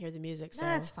hear the music. So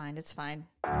That's fine. It's fine.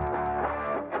 I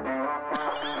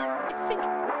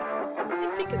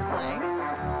think it's playing.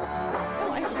 Oh,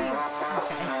 I see.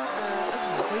 Okay.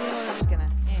 Well, you know what? I'm just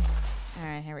gonna. All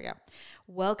right, here we go.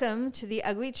 Welcome to the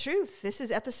Uglee Truth. This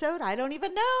is episode. I don't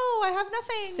even know. I have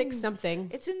nothing. 6 something.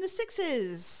 It's in the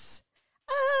 6s.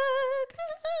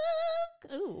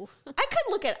 Ooh. I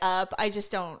could look it up. I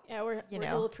just don't. Yeah, we're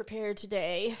ill prepared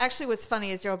today. Actually, what's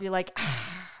funny is Joe will be like,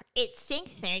 it's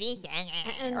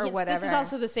 6:30 or whatever. This is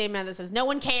also the same man that says, no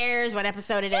one cares what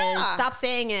episode it is. Stop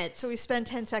saying it. So we spend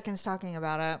 10 seconds talking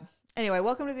about it. Anyway,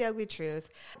 welcome to the Uglee Truth.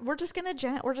 We're just gonna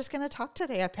talk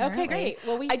today. Apparently, okay, great.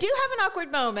 Well, I do have an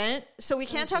awkward moment, so we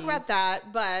can't talk about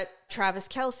that. But Travis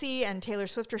Kelce and Taylor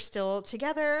Swift are still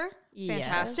together.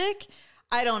 Fantastic. Yes.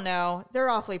 I don't know. They're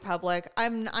awfully public.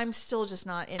 I'm still just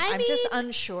not in. I'm just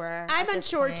unsure. I'm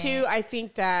unsure too. I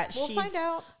think that we'll find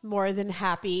out. More than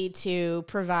happy to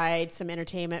provide some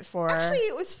entertainment for. Actually,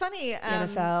 it was funny.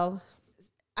 NFL.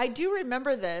 I do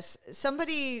remember this.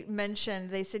 Somebody mentioned,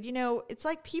 they said, it's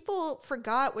like people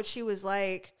forgot what she was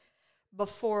like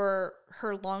before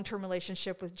her long-term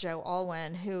relationship with Joe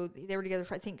Alwyn, who they were together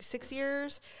for, I think, 6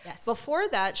 years. Yes. Before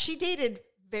that, she dated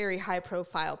very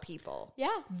high-profile people. Yeah.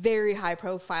 Very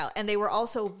high-profile. And they were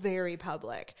also very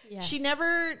public. Yes. She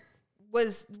never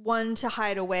was one to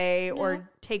hide away or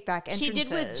take back entrances. She did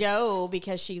with Joe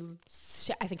because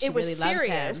I think she really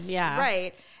loves him. Yeah.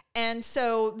 Right. And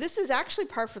so this is actually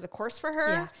par for the course for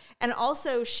her. Yeah. And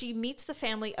also she meets the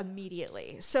family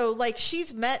immediately. So like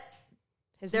she's met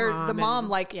the mom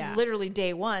literally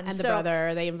day one. And the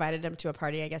brother, they invited him to a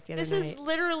party, I guess, the other night. This is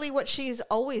literally what she's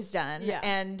always done. Yeah.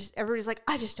 And everybody's like,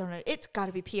 I just don't know. It's got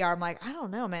to be PR. I'm like, I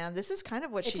don't know, man. This is kind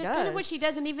of what she does. It's just kind of what she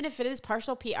does. And even if it is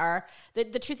partial PR,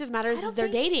 the truth of the matter is they're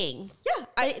dating. Yeah.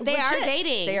 They are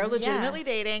dating. They are legitimately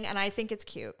dating. And I think it's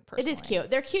cute, personally. It is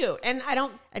cute. They're cute. And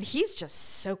and he's just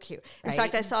so cute. In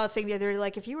fact, I saw a thing the other day,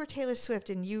 like, if you were Taylor Swift,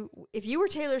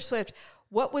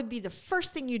 what would be the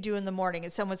first thing you do in the morning?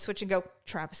 And someone would switch and go,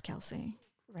 Travis Kelce.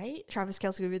 Right? Travis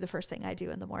Kelce would be the first thing I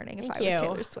do in the morning if I was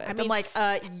Taylor Swift. I mean, I'm like,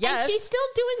 yes. And she's still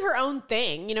doing her own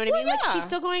thing. You know what I mean? Yeah. Like she's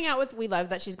still going out with, we love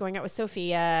that she's going out with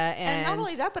Sophia. And not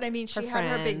only that, but I mean, she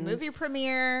had her big movie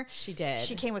premiere. She did.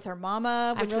 She came with her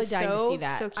mama, which was dying to see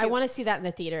that. So cute. I want to see that in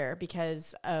the theater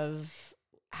because of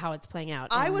how it's playing out.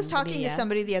 I was talking to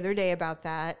somebody the other day about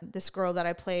that, this girl that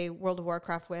I play World of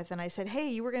Warcraft with, and I said, hey,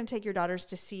 you were going to take your daughters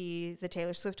to see the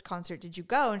Taylor Swift concert. Did you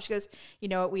go? And she goes, you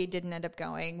know what? We didn't end up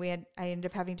going. I ended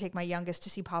up having to take my youngest to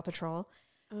see Paw Patrol.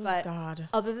 Oh, but God.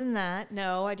 Other than that,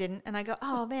 no, I didn't. And I go,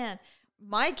 oh, man.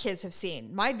 My kids have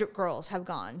seen. My girls have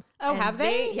gone. Oh, have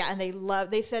they? Yeah, and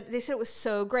they said it was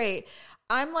so great.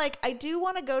 I'm like, I do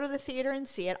want to go to the theater and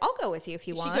see it. I'll go with you if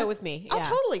you want. You should go with me. Yeah. I'll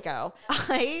totally go.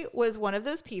 I was one of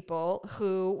those people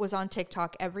who was on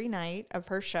TikTok every night of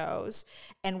her shows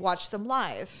and watched them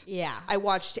live. Yeah. I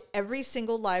watched every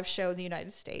single live show in the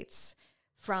United States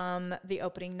from the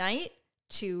opening night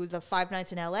to the 5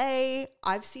 nights in LA.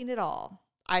 I've seen it all.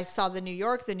 I saw the New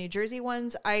York, the New Jersey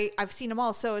ones. I've seen them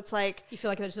all. So it's like... You feel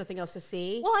like there's nothing else to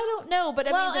see? Well, I don't know. But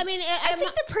I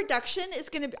think the production is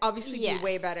going to obviously be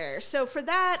way better. So for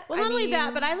that... Well, not only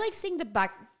that, but I like seeing the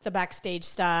backstage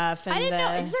stuff. And I didn't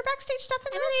know. Is there backstage stuff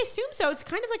in this? I assume so. It's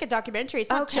kind of like a documentary. It's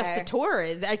not just the tour.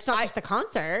 It's not just the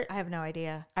concert. I have no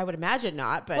idea. I would imagine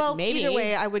not, but maybe. Either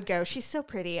way, I would go. She's so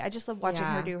pretty. I just love watching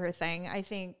her do her thing. I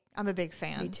think... I'm a big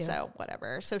fan. Me too. So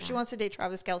whatever. So if she wants to date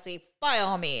Travis Kelce, by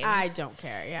all means. I don't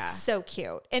care. Yeah. So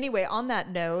cute. Anyway, on that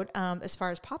note, as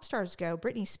far as pop stars go,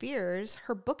 Britney Spears,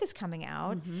 her book is coming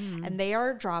out and they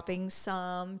are dropping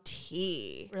some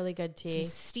tea. Really good tea.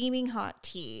 Some steaming hot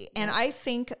tea. And I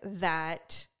think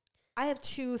that I have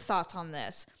 2 thoughts on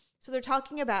this. So they're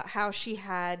talking about how she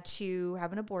had to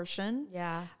have an abortion.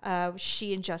 Yeah.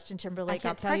 She and Justin Timberlake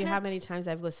got pregnant. I can't tell you how many times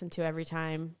I've listened to every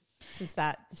time. Since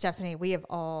that, Stephanie, we have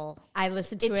all. I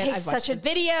listened to it. I've watched a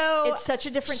video. It's such a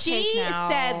different take now.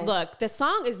 She said, "Look, the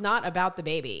song is not about the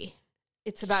baby.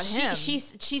 It's about him."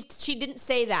 She didn't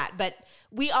say that, but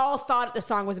we all thought the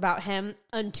song was about him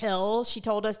until she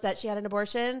told us that she had an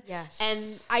abortion. Yes,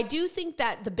 and I do think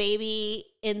that the baby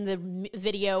in the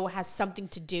video has something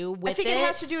to do with it. I think it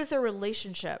has to do with their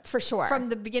relationship for sure, from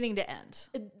the beginning to end.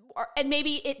 And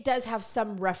maybe it does have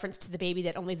some reference to the baby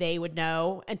that only they would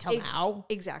know until now.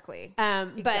 Exactly.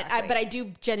 But I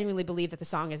do genuinely believe that the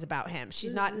song is about him.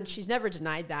 She's not. She's never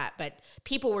denied that. But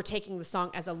people were taking the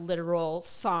song as a literal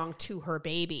song to her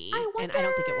baby, and I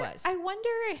don't think it was. I wonder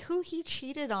who he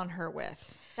cheated on her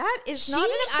with. That is not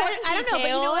an important I don't know, but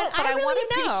you know what? I want really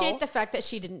to appreciate the fact that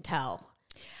she didn't tell.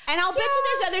 And I'll bet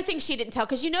you there's other things she didn't tell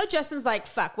because Justin's like,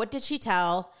 fuck, what did she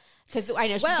tell? Because I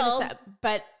know she's gonna say,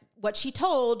 but. what she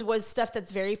told was stuff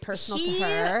that's very personal to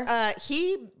her.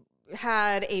 He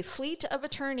had a fleet of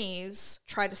attorneys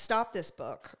try to stop this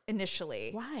book initially.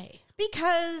 Why?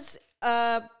 Because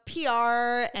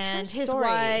PR and his story.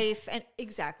 wife, and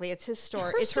exactly, it's his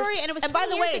story. It's her story, and it was 20 by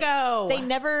the years way, ago. They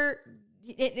never.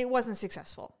 It wasn't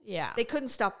successful. Yeah. They couldn't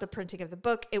stop the printing of the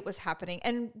book. It was happening.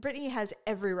 And Britney has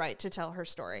every right to tell her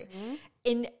story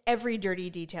in every dirty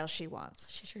detail she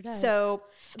wants. She sure does. So,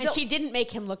 and she didn't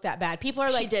make him look that bad. People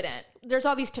are like, she didn't. There's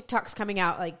all these TikToks coming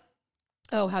out like,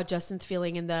 oh, how Justin's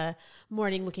feeling in the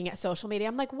morning looking at social media.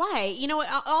 I'm like, why? You know what?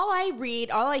 All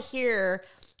I hear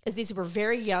is these were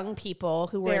very young people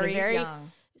who were in a very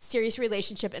serious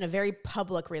relationship and a very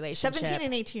public relationship. 17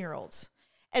 and 18-year-olds.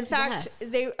 In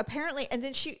fact, they apparently, and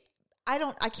then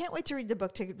I can't wait to read the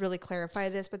book to really clarify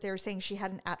this, but they were saying she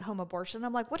had an at-home abortion.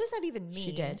 I'm like, what does that even mean?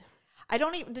 She did. I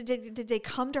don't even, did they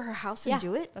come to her house and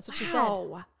do it? That's what she said.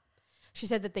 She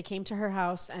said that they came to her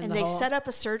house and they set up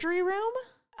a surgery room?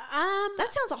 That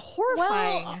sounds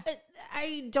horrifying. Well,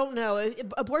 I don't know.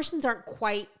 Abortions aren't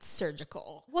quite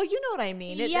surgical. Well, you know what I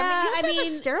mean. I mean, a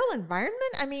sterile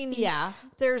environment. I mean, yeah,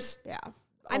 there's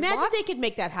I imagine they could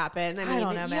make that happen. I mean, I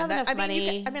don't know, man.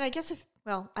 Money. I guess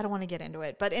I don't want to get into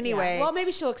it, but anyway. Yeah. Well,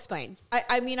 maybe she'll explain.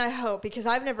 I mean, I hope, because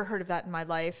I've never heard of that in my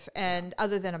life, and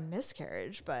other than a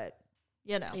miscarriage, but.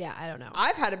 You know, yeah, I don't know.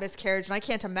 I've had a miscarriage, and I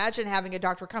can't imagine having a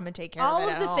doctor come and take care of it. All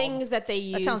of the things that they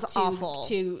use awful.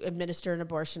 to administer an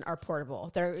abortion are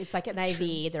portable. It's like an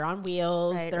IV. They're on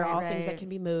wheels. They're all things that can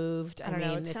be moved. I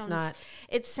mean,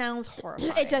 it sounds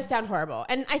horrifying. It does sound horrible,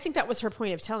 and I think that was her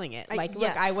point of telling it. Like,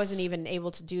 look, I wasn't even able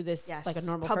to do this like a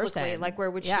normal publicly. person. Like, where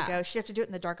would she go? She'd have to do it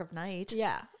in the dark of night.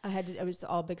 Yeah, it was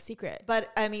all big secret.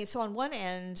 But I mean, so on one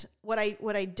end, what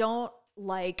I don't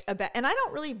like about, and I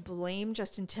don't really blame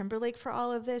Justin Timberlake for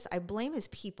all of this. I blame his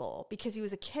people, because he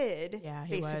was a kid,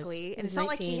 basically. And it's not 19.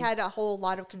 Like he had a whole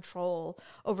lot of control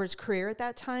over his career at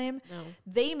that time. No.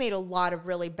 They made a lot of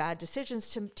really bad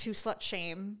decisions to slut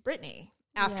shame Britney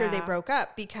after they broke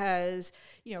up, because,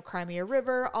 you know, Cry Me a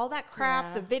River, all that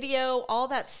crap, the video, all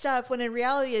that stuff, when in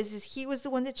reality is he was the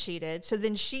one that cheated. So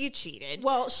then she cheated.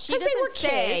 Well, she doesn't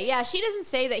say. Yeah, she doesn't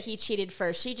say that he cheated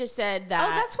first. She just said that.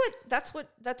 Oh,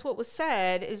 that's what was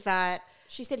said, is that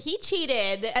she said he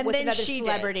cheated and with another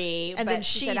celebrity, and then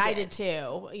she said I did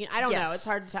too. You know, I don't know. It's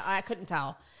hard to tell. I couldn't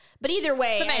tell. But either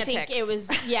way, semantics. I think it was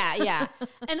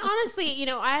And honestly, you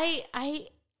know,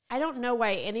 I don't know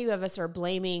why any of us are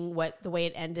blaming the way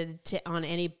it ended on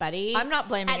anybody. I'm not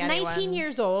blaming anyone. At 19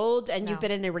 years old and you've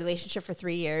been in a relationship for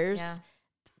 3 years. Yeah.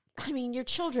 I mean, your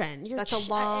children. That's a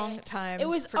long time. It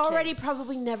was already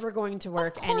probably never going to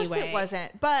work anyway. Of course it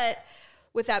wasn't. But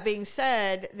with that being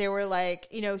said, they were like,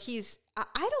 you know,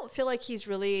 I don't feel like he's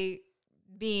really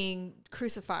being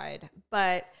crucified,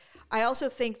 but I also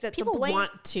think that people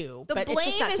want to, but it's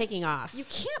just not taking off. You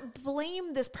can't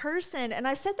blame this person. And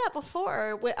I've said that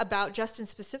before about Justin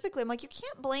specifically. I'm like, you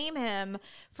can't blame him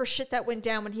for shit that went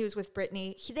down when he was with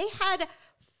Britney. They had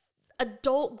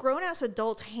grown-ass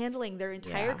adults handling their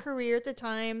entire career at the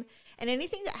time. And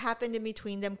anything that happened in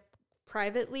between them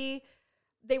privately,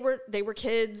 they were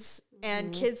kids,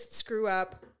 and kids screw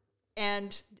up,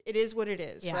 and it is what it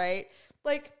is, right?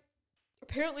 Like,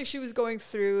 apparently she was going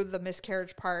through the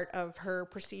miscarriage part of her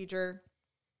procedure,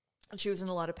 and she was in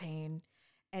a lot of pain,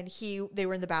 and they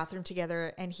were in the bathroom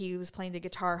together, and he was playing the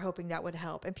guitar hoping that would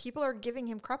help, and people are giving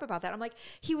him crap about that. I'm like,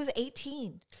 he was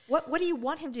 18. What do you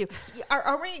want him to do?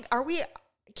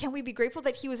 Can we be grateful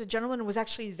that he was a gentleman and was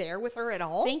actually there with her at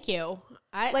all? Thank you.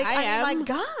 I mean, my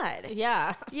God.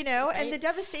 Yeah. You know, right? And the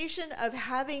devastation of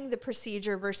having the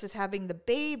procedure versus having the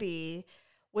baby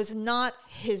was not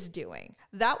his doing.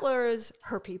 That was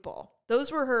her people.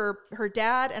 Those were her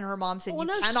dad and her mom said,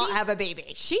 cannot have a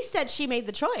baby. She said she made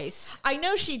the choice. I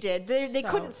know she did. They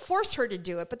couldn't force her to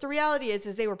do it. But the reality is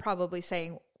they were probably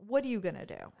saying, what are you going to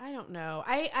do? I don't know.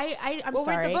 I'm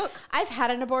sorry. Read the book. I've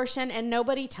had an abortion, and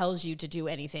nobody tells you to do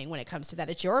anything when it comes to that.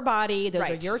 It's your body. Those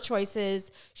are your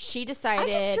choices. She decided,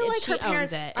 I just feel like she her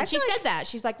parents, owns it. And she said that.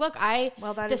 She's like, look, I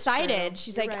decided.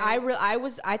 She's You're like,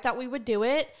 right. I thought we would do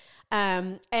it.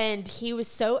 And he was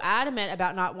so adamant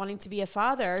about not wanting to be a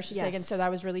father. She's like, and so I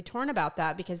was really torn about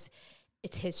that because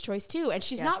it's his choice too. And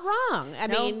she's not wrong. I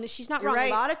mean, she's not wrong.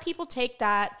 Right. A lot of people take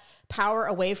that power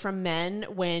away from men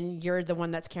when you're the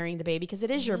one that's carrying the baby because it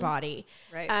is your body.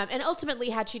 Right. And ultimately,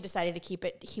 had she decided to keep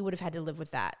it, he would have had to live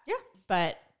with that. Yeah.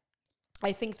 But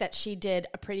I think that she did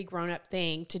a pretty grown-up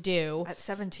thing to do. At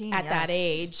 17, At that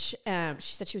age.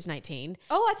 She said she was 19.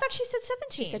 Oh, I thought she said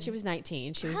 17. She said she was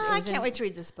 19. I can't wait to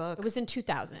read this book. It was in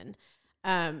 2000.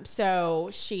 So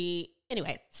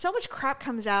anyway. So much crap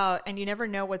comes out and you never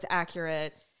know what's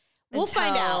accurate. We'll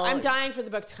find out. I'm dying for the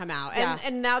book to come out.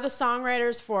 And now the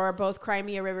songwriters for both Cry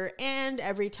Me a River and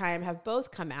Every Time have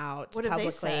both come out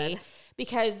publicly.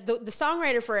 Because the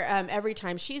songwriter for Every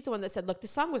Time, she's the one that said, look, the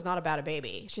song was not about a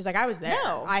baby. She's like, I was there.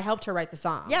 No. I helped her write the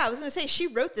song. Yeah, I was going to say, she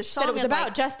wrote this song. It was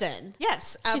about Justin.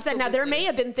 Yes, absolutely. She said, now there may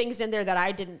have been things in there that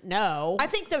I didn't know. I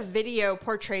think the video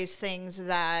portrays things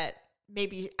that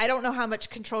maybe, I don't know how much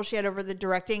control she had over the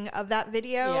directing of that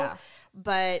video. Yeah.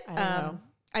 But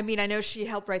I mean, I know she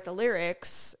helped write the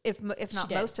lyrics, if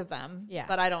not most of them. Yeah.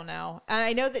 But I don't know. And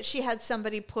I know that she had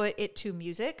somebody put it to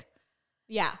music.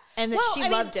 Yeah. And that she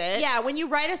loved it. Yeah. When you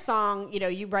write a song,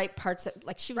 you write parts of,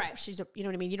 like she's, you know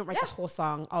what I mean? You don't write the whole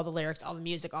song, all the lyrics, all the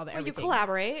music, all the everything. You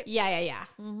collaborate. Yeah.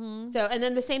 Mm-hmm. So, and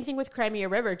then the same thing with Cry Me a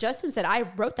River. Justin said, I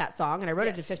wrote that song and I wrote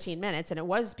it in 15 minutes. And it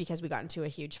was because we got into a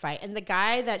huge fight. And the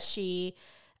guy that she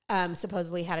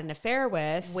supposedly had an affair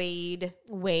with, Wade.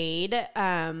 He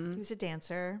was a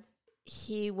dancer.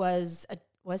 He was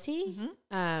he?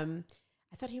 Mm-hmm.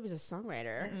 I thought he was a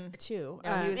songwriter too.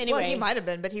 No, anyway, he might have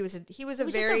been, but he was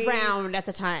very just around at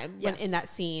the time when, in that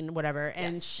scene, whatever.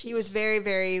 And he was very,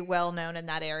 very well known in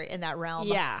that area, in that realm.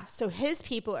 Yeah. So his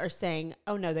people are saying,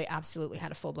 "Oh no, they absolutely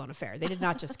had a full blown affair. They did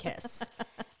not just kiss."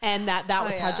 And that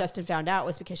was how Justin found out,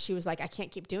 was because she was like, "I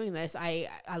can't keep doing this. I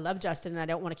love Justin and I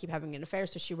don't want to keep having an affair."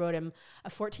 So she wrote him a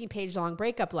 14-page long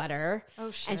breakup letter.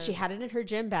 Oh shit! And she had it in her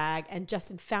gym bag, and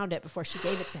Justin found it before she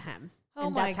gave it to him. Oh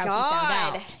my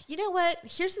God. You know what?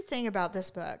 Here's the thing about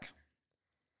this book.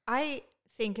 I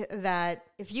think that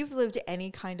if you've lived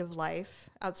any kind of life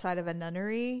outside of a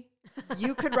nunnery,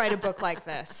 you could write a book like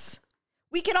this.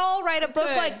 We could all write a book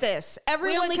like this.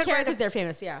 Everyone could care because they're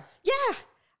famous. Yeah. Yeah.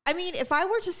 I mean, if I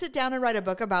were to sit down and write a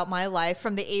book about my life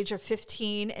from the age of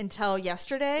 15 until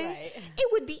yesterday, it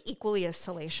would be equally as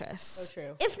salacious. So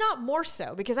true. If not more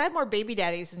so, because I have more baby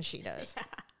daddies than she does. Yeah.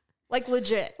 Like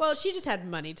legit. Well, she just had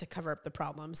money to cover up the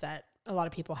problems that a lot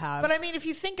of people have. But I mean, if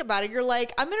you think about it, you're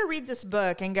like, I'm going to read this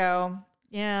book and go,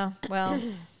 yeah, well,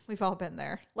 we've all been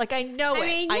there. Like, I know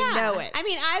it. I know it. I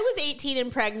mean, I was 18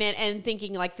 and pregnant and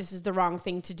thinking like this is the wrong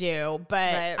thing to do,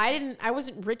 but I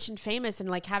wasn't rich and famous and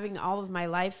like having all of my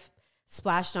life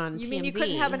splashed on TMZ. You mean you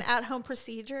couldn't have an at-home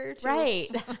procedure?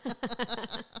 Right.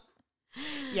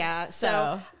 Yeah.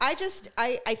 So I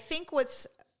think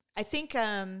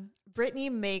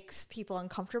Britney makes people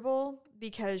uncomfortable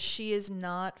because she is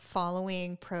not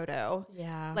following proto.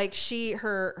 Yeah. Like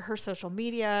her social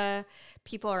media,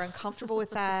 people are uncomfortable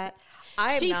with that.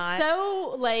 She's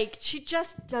so like, she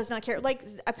just does not care. Like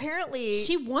apparently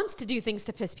she wants to do things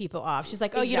to piss people off. She's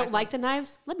like, oh, you don't like the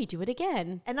knives? Let me do it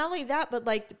again. And not only that, but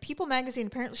like the People magazine,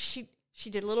 apparently she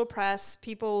did a little press.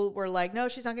 People were like, no,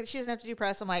 she doesn't have to do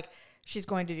press. I'm like, she's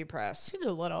going to do press. She did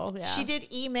a little, yeah. She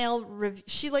did email review.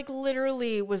 She like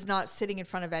literally was not sitting in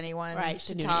front of anyone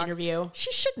to do an interview.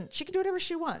 She shouldn't. She can do whatever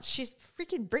she wants. She's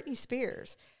freaking Britney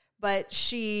Spears. But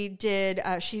she did.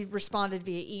 She responded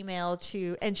via email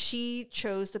and she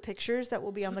chose the pictures that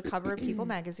will be on the cover of People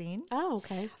magazine. Oh,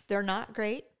 okay. They're not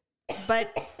great,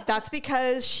 but that's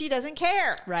because she doesn't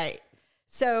care. Right.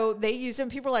 So they use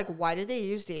them. People are like, why did they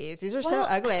use these? These are so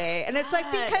ugly. And it's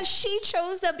like, because she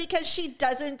chose them because she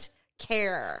doesn't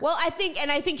care. Well, I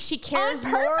think she cares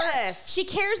more. She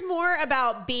cares more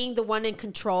about being the one in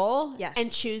control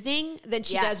and choosing than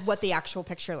she does what the actual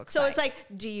picture looks like. So it's like,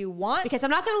 do you want? Because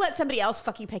I'm not going to let somebody else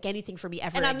fucking pick anything for me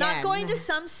ever again. And I'm not going to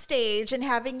some stage and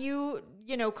having you,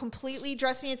 completely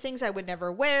dress me in things I would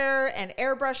never wear and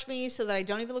airbrush me so that I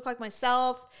don't even look like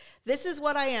myself. This is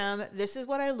what I am. This is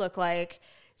what I look like.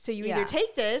 So you either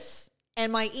take this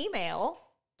and my email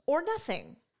or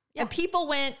nothing. Yeah. And people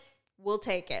went, we'll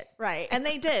take it. Right. And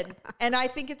they did. And I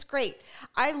think it's great.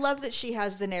 I love that she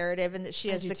has the narrative and that she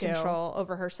has the control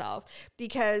over herself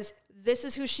because this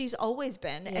is who she's always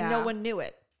been and no one knew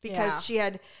it because she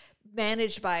had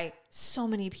managed by so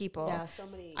many people. Yeah, so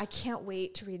many. I can't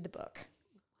wait to read the book.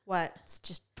 What? It's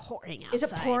just pouring outside. Is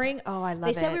it pouring? Oh, I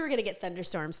love it. They said we were going to get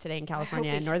thunderstorms today in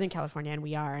California and Northern California, and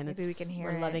we are. And maybe we can hear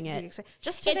we're loving it.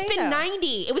 Just today, it's been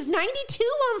 90. It was 92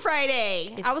 on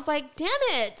Friday. I was like, damn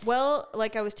it. Well,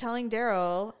 like I was telling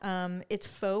Daryl, it's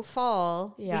faux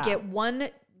fall. Yeah. We get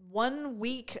one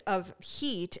week of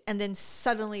heat, and then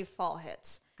suddenly fall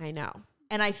hits. I know.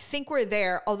 And I think we're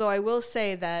there, although I will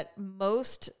say that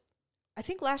I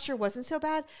think last year wasn't so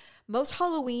bad. Most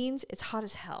Halloweens, it's hot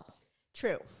as hell.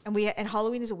 True. And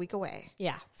Halloween is a week away.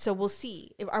 Yeah. So we'll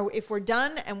see. If we're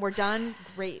done and we're done,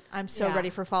 great. I'm so ready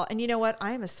for fall. And you know what?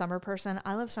 I am a summer person.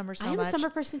 I love summer so much. I'm a summer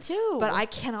person too. But I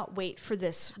cannot wait for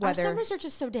this weather. Our summers are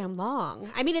just so damn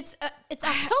long. I mean, it's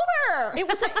October. It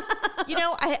was,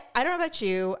 I don't know about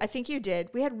you. I think you did.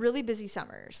 We had really busy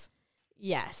summers.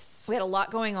 Yes. We had a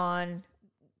lot going on.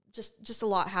 just a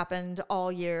lot happened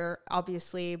all year,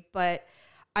 obviously, but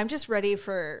I'm just ready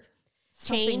for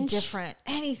something change, different,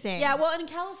 anything. Yeah, well, in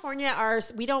California, our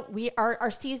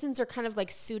seasons are kind of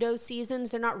like pseudo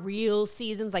seasons. They're not real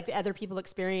seasons like the other people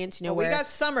experience. You know, we got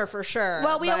summer for sure.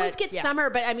 Well, we always get summer,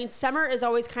 but I mean, summer is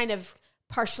always kind of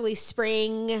partially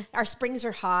spring. Our springs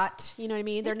are hot. You know what I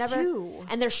mean? They're never,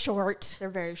 and they're short. They're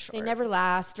very short. They never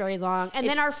last very long. And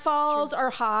then our falls are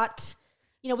hot.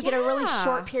 You know, we get a really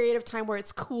short period of time where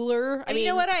it's cooler. I mean, you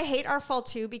know what? I hate our fall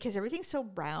too because everything's so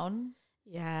brown.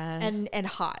 Yeah. And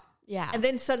hot. Yeah. And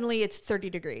then suddenly it's 30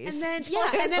 degrees. And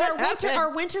then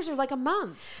our winters are like a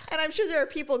month. And I'm sure there are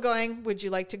people going, would you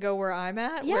like to go where I'm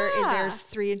at? Yeah. Where there's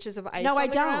 3 inches of ice. No, on I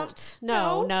the don't. Ground?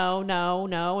 No,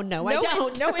 I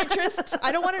don't. No interest.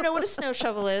 I don't want to know what a snow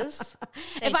shovel is.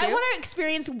 If I want to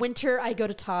experience winter, I go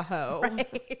to Tahoe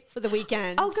for the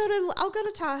weekend. I'll go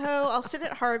to Tahoe. I'll sit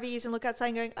at Harvey's and look outside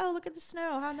and going, oh, look at the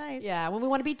snow. How nice. Yeah. When we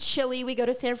want to be chilly, we go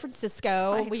to San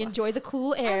Francisco. We enjoy the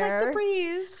cool air. I like the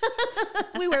breeze.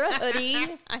 We wear a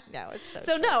hoodie. I know, it's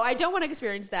so no, I don't want to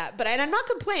experience that, but I'm not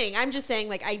complaining. I'm just saying,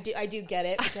 like, I do get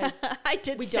it because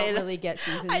we don't really get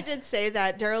seasons. I did say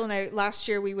that Daryl and I last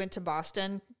year we went to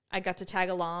Boston. I got to tag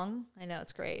along. I know,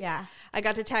 it's great. Yeah, I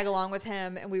got to tag along with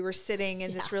him, and we were sitting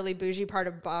in this really bougie part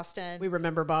of Boston. We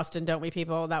remember Boston, don't we,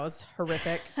 people? That was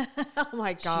horrific. Oh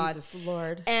my God, Jesus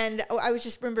Lord! And I was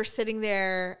just remember sitting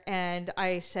there, and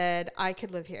I said I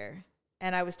could live here.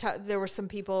 And I was there were some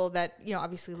people that, you know,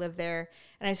 obviously live there.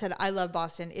 And I said, I love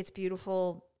Boston. It's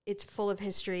beautiful. It's full of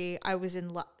history. I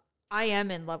am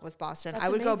in love with Boston. That's I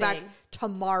would amazing. Go back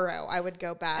tomorrow. I would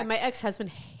go back. And my ex-husband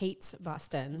hates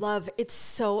Boston. It's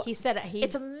so... He said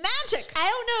it's magic. I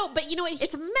don't know, but you know what?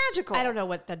 It's magical. I don't know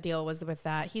what the deal was with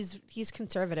that. He's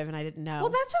conservative, and I didn't know.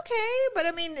 Well, that's okay. But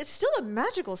I mean, it's still a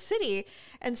magical city.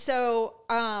 And so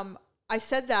I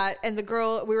said that, and the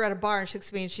girl, we were at a bar, and she looks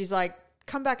at me, and she's like,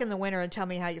 come back in the winter and tell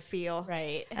me how you feel.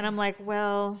 Right. And I'm like,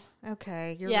 well,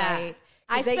 okay, you're right.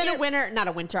 I spent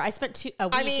I spent a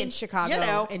week in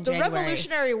Chicago in January. The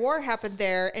Revolutionary War happened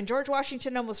there, and George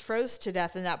Washington almost froze to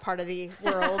death in that part of the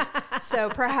world. So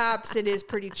perhaps it is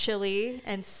pretty chilly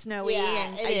and snowy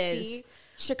and icy. Is.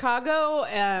 Chicago.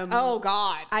 Oh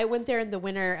God. I went there in the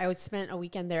winter. I spent a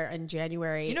weekend there in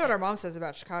January. You know what our mom says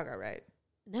about Chicago, right?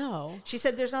 No. She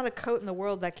said there's not a coat in the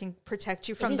world that can protect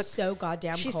you from so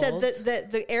goddamn cold. She said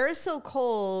that the air is so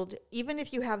cold, even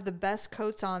if you have the best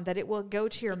coats on, that it will go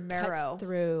to your marrow. Cuts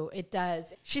through. It does.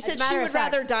 She said she would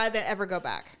rather die than ever go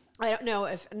back. I don't know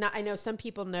I know some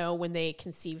people know when they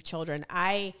conceive children.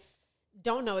 I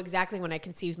don't know exactly when I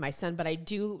conceived my son, but I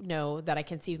do know that I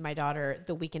conceived my daughter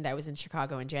the weekend I was in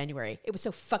Chicago in January. It was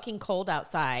so fucking cold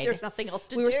outside. There's nothing else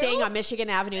to do. We were staying on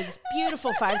Michigan Avenue, this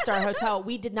beautiful 5-star hotel.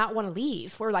 We did not want to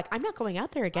leave. We're like, I'm not going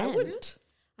out there again. I wouldn't.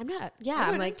 I'm not. Yeah,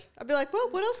 I'd be like, well,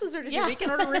 what else is there to do? We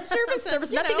can order room service. There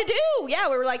was nothing to do. Yeah,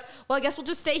 we were like, well, I guess we'll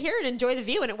just stay here and enjoy the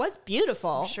view. And it was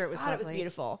beautiful. I'm sure it was lovely. It was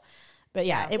beautiful. But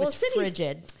it was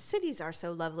frigid. Cities are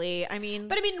so lovely. We were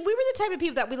the type of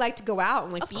people that we like to go out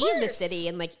and be in the city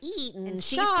and eat and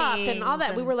shop and all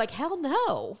that. We were like, hell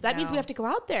no. That means we have to go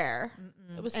out there.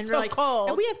 Mm-mm. It was so cold.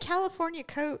 And we have California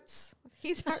coats.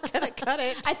 These aren't going to cut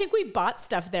it. I think we bought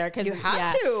stuff there because you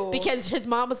have to. Because his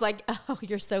mom was like, "Oh,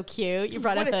 you're so cute. You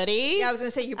brought a hoodie." Yeah, I was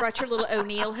going to say you brought your little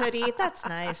O'Neill hoodie. That's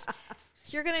nice.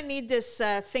 You're going to need this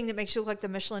thing that makes you look like the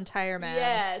Michelin tire man.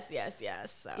 Yes.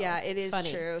 So, yeah, it is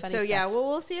true. So, stuff. Yeah, well,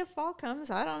 we'll see if fall comes.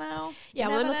 I don't know. Yeah,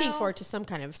 I'm looking forward to some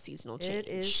kind of seasonal change. It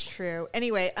is true.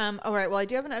 Anyway, all right. Well, I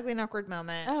do have an ugly and awkward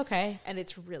moment. Oh, okay. And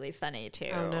it's really funny,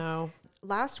 too. Oh, no.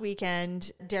 Last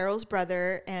weekend, Daryl's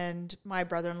brother and my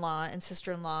brother-in-law and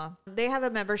sister-in-law, they have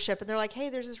a membership, and they're like, hey,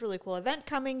 there's this really cool event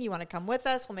coming. You want to come with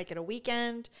us? We'll make it a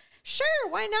weekend. Sure,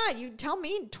 why not? You tell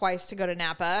me twice to go to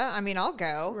Napa. I'll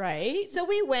go. Right. So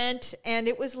we went, and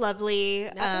it was lovely.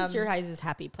 Napa's your guys'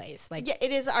 happy place. Yeah,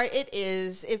 it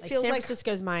is. It feels San like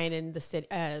Francisco's mine, and the city,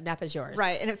 Napa's yours.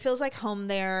 Right, and it feels like home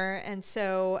there. And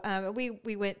so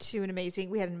we went to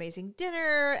we had an amazing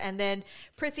dinner, and then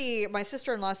Prithi, my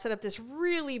sister-in-law, set up this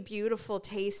really beautiful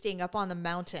tasting up on the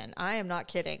mountain. I am not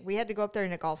kidding. We had to go up there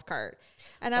in a golf cart.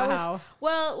 And it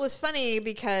was funny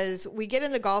because we get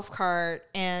in the golf cart,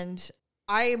 and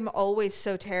I'm always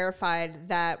so terrified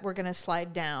that we're going to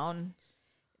slide down.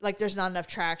 Like there's not enough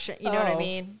traction. You know what I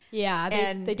mean? Yeah.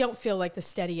 They don't feel like the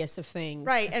steadiest of things.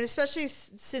 Right. And especially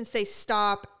since they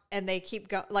stop and they keep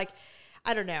going,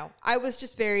 I don't know. I was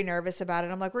just very nervous about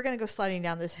it. I'm like, we're going to go sliding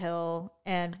down this hill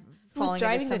and falling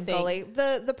into some gully.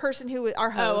 The person who, our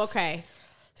host. Oh, okay.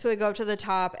 So we go up to the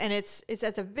top, and it's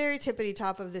at the very tippity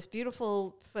top of this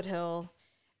beautiful foothill,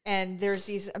 and there's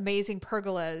these amazing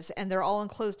pergolas, and they're all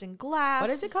enclosed in glass. What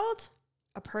is it called?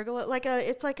 a pergola,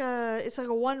 it's like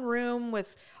a one room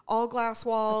with all glass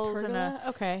walls and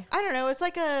okay. I don't know.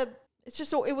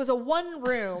 It was a one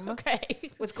room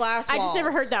okay with glass walls. I just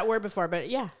never heard that word before, but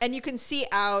yeah. And you can see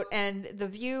out and the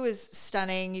view is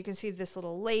stunning. You can see this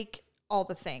little lake, all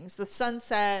the things, the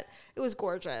sunset. It was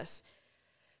gorgeous.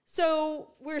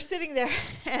 So we're sitting there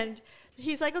and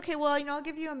he's like, okay, well, I'll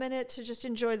give you a minute to just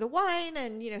enjoy the wine.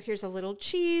 And, here's a little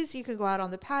cheese. You can go out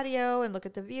on the patio and look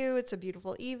at the view. It's a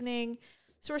beautiful evening.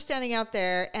 So we're standing out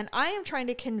there and I am trying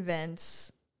to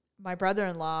convince my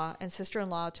brother-in-law and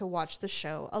sister-in-law to watch the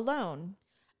show alone.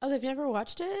 Oh, they've never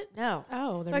watched it? No.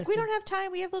 Oh, they're like, we don't have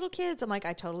time. We have little kids. I'm like,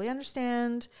 I totally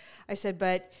understand. I said,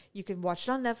 but you can watch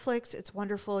it on Netflix. It's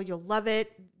wonderful. You'll love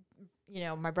it.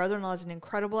 My brother-in-law is an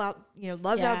incredible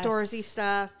loves outdoorsy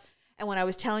stuff. And when I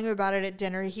was telling him about it at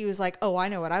dinner, he was like, oh, I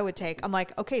know what I would take. I'm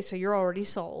like, okay, so you're already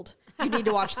sold. You need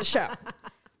to watch the show.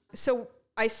 So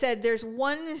I said, there's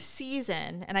one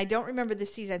season, and I don't remember the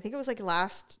season. I think it was like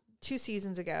last 2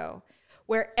 seasons ago,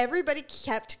 where everybody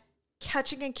kept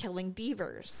catching and killing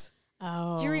beavers.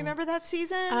 Oh. Do you remember that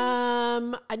season?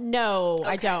 No, okay.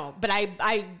 I don't. But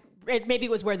maybe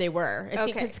it was where they were.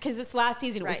 Because this last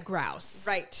season it was grouse.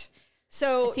 Right.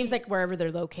 So it seems like wherever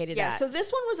they're located at. So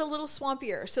this one was a little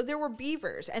swampier. So there were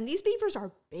beavers, and these beavers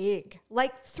are big,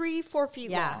 like 3-4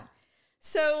 feet long.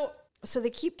 So they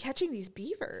keep catching these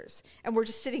beavers, and we're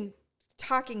just sitting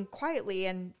talking quietly,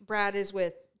 and Brad is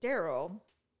with Daryl.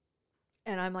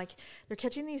 And I'm like, they're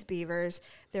catching these beavers,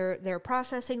 they're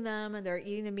processing them, and they're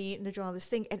eating the meat, and they're doing all this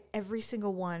thing, and every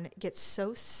single one gets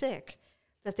so sick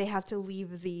that they have to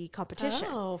leave the competition.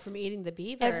 Oh, from eating the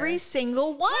beaver. Every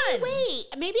single one. Wait,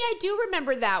 maybe I do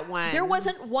remember that one. There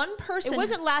wasn't one person. It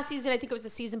wasn't last season. I think it was the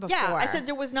season before. Yeah, I said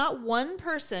there was not one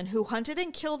person who hunted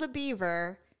and killed a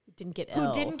beaver didn't get ill.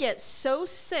 Who didn't get so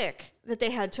sick that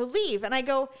they had to leave. And I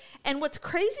go, and what's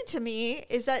crazy to me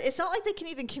is that it's not like they can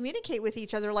even communicate with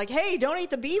each other like, hey, don't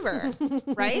eat the beaver,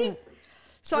 right?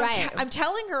 So I'm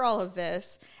telling her all of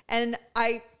this, and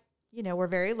we're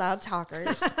very loud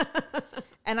talkers.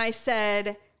 And I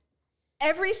said,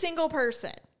 every single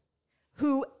person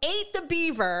who ate the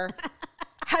beaver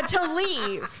had to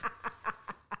leave.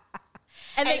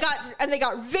 And they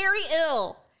got very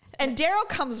ill. And Daryl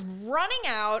comes running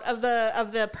out of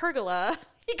the pergola.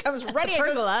 He comes running.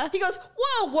 He goes,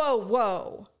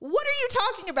 whoa. What are you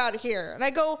talking about here? And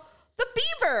I go, the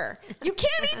beaver. You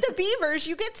can't eat the beavers.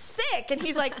 You get sick. And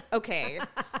he's like, okay.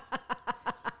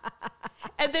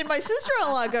 And then my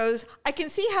sister-in-law goes, I can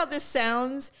see how this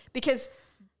sounds, because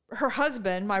her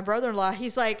husband, my brother-in-law,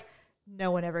 he's like, no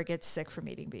one ever gets sick from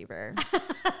eating beaver.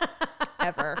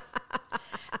 Ever.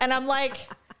 And I'm like,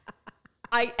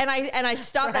 I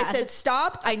stopped. Brad. I said,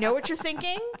 stop. I know what you're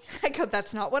thinking. I go,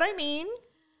 that's not what I mean.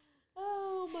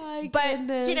 Oh my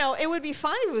goodness. But, it would be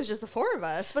fine if it was just the four of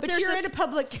us. But you're in a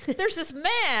public. There's this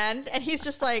man, and he's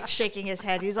just like shaking his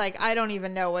head. He's like, I don't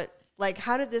even know what. Like,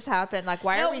 how did this happen? Like,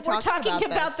 why are we talking about this? We're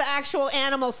talking about the actual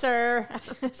animal, sir.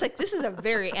 It's like, this is a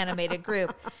very animated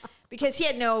group, because he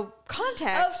had no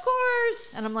context. Of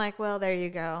course. And I'm like, well, there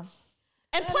you go.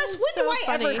 And plus, when do I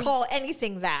ever call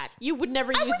anything that? You would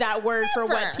never use that word for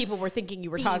what people were thinking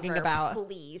you were talking about.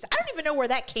 Please. I don't even know where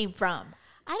that came from.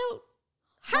 How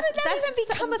did that even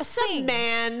become a thing? Some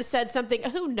man said something.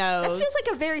 Who knows? It feels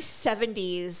like a very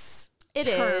 70s It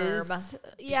term. Is.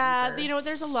 Yeah,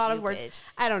 there's a lot of words.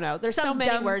 I don't know. There's so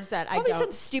many words that I don't. Probably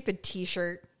some stupid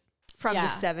T-shirt from the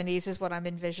 70s is what I'm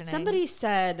envisioning. Somebody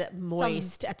said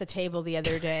moist at the table the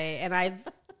other day, and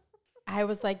I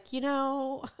was like,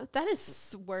 that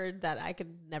is a word that I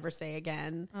could never say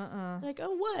again. Like,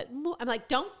 oh, what? I'm like,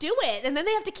 don't do it. And then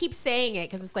they have to keep saying it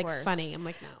because it's like funny. I'm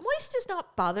like, no. Moist does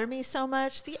not bother me so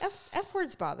much. The F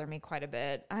words bother me quite a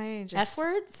bit. F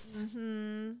words?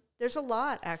 Mm-hmm. There's a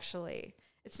lot, actually.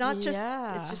 It's not just,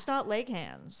 it's just not leg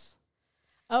hands.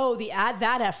 Oh,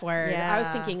 that F word. Yeah. I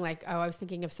was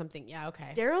thinking of something. Yeah,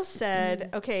 okay. Daryl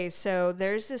said, okay, so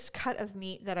there's this cut of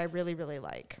meat that I really, really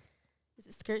like. Is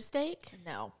it skirt steak?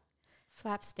 No.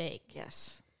 Flap steak.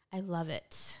 Yes. I love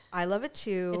it. I love it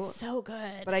too. It's so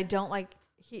good. But I don't like,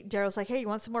 Daryl's like, hey, you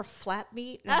want some more flap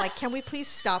meat? And I'm like, can we please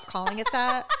stop calling it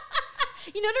that?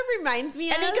 You know what it reminds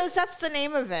me of? And he goes, that's the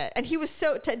name of it. And he was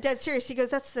so dead serious. He goes,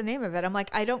 that's the name of it. I'm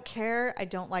like, I don't care. I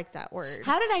don't like that word.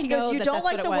 How did I know? He goes, you don't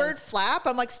like the word flap?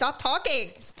 I'm like, stop talking.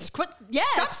 Yes.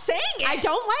 Stop saying it. I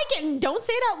don't like it, and don't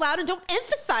say it out loud, and don't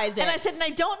emphasize it. And I said, and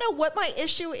I don't know what my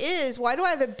issue is. Why do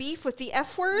I have a beef with the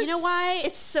F words? You know why?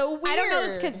 It's so weird. I don't know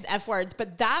it's because it's F words,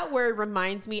 but that word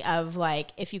reminds me of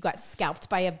like if you got scalped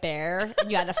by a bear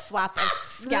and you had a flap of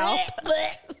scalp.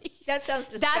 That sounds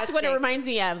disgusting. That's what it reminds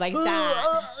me of, like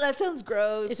that. That sounds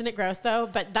gross. Isn't it gross though?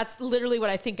 But that's literally what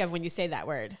I think of when you say that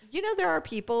word. You know, there are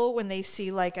people when they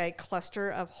see like a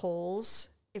cluster of holes,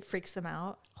 it freaks them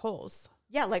out. Holes.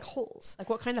 Yeah, like holes. Like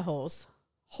what kind of holes?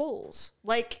 Holes.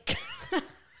 Like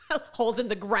holes in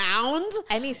the ground?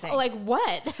 Anything. Like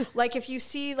what? Like if you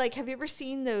see, like, have you ever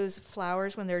seen those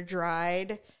flowers when they're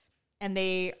dried and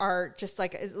they are just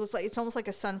like, it's almost like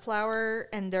a sunflower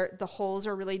and the holes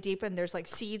are really deep and there's like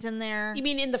seeds in there. You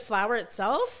mean in the flower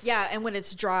itself? Yeah, and when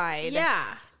it's dried. Yeah.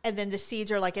 And then the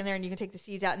seeds are like in there and you can take the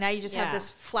seeds out. Now you just have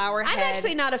this flower head. I'm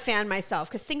actually not a fan myself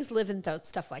because things live in those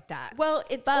stuff like that. Well,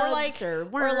 Bugs or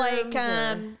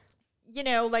worms you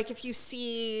know, like if you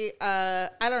see, I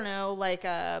don't know, like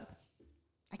I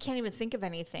can't even think of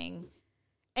anything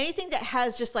that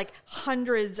has just like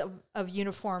hundreds of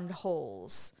uniformed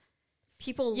holes.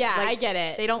 People, yeah, like, I get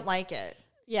it. They don't like it.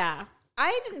 Yeah.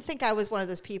 I didn't think I was one of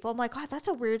those people. I'm like, God, that's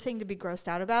a weird thing to be grossed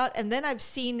out about. And then I've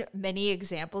seen many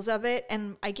examples of it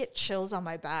and I get chills on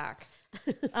my back.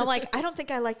 I'm like, I don't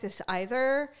think I like this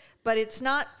either, but it's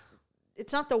not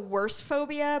the worst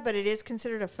phobia, but it is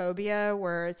considered a phobia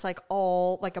where it's like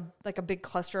all like a big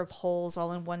cluster of holes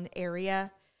all in one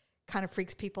area. Kind of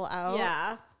freaks people out.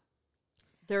 Yeah.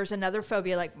 There's another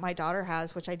phobia like my daughter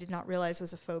has, which I did not realize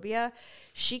was a phobia.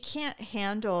 She can't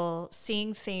handle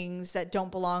seeing things that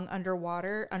don't belong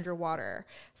underwater.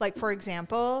 Like, for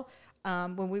example,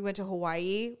 when we went to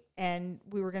Hawaii and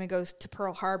we were going to go to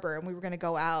Pearl Harbor and we were going to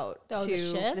go out to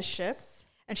the ship.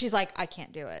 And she's like, I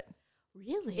can't do it.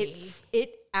 Really?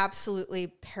 It absolutely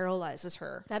paralyzes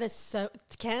her. That is so...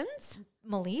 Ken's?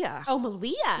 Malia. Oh,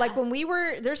 Malia. Like when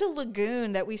there's a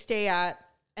lagoon that we stay at.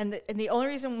 And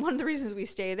one of the reasons we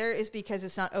stay there is because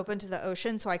it's not open to the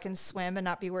ocean, so I can swim and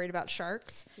not be worried about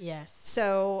sharks. Yes.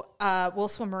 So we'll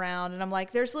swim around, and I'm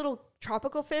like, there's little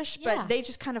tropical fish, but they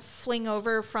just kind of fling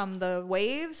over from the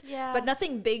waves. Yeah. But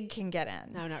nothing big can get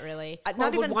in. No, not really.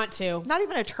 Not even want to. Not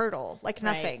even a turtle, like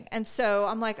nothing. Right. And so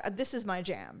I'm like, this is my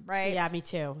jam, right? Yeah, me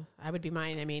too. I would be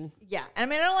mine. I mean, yeah. I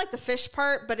mean, I don't like the fish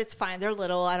part, but it's fine. They're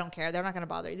little. I don't care. They're not going to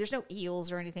bother you. There's no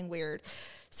eels or anything weird.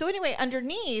 So anyway,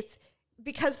 underneath,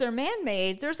 because they're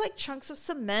man-made, there's like chunks of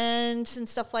cement and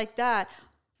stuff like that.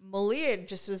 Malia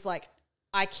just was like,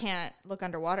 I can't look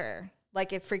underwater.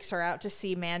 Like it freaks her out to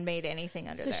see man-made anything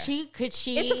under there. So could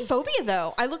she? It's a phobia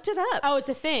though. I looked it up. Oh, it's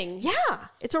a thing. Yeah,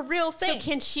 it's a real thing. So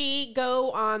can she go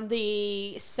on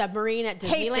the submarine at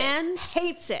Disneyland?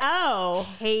 Hates it. Oh,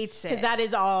 hates it. Because that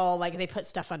is all like they put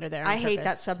stuff under there. I hate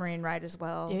that submarine ride as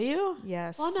well. Do you?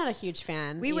 Yes. Well, I'm not a huge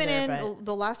fan. We went in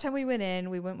the last time we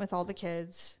went with all the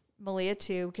kids. Malia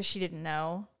too, because she didn't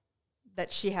know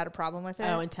that she had a problem with it.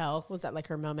 Oh, until was that like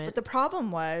her moment? But the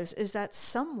problem is that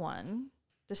someone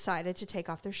decided to take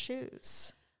off their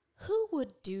shoes. Who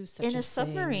would do such in a thing?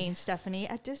 submarine, Stephanie,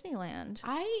 at Disneyland?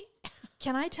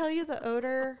 Can I tell you the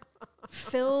odor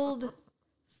filled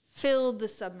the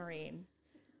submarine.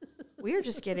 We are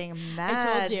just getting mad.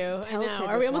 I told you. I know.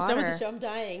 Are we almost done with the show? I'm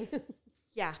dying.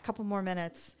 Yeah, a couple more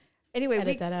minutes. Anyway,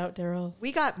 edit that out, Daryl.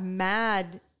 We got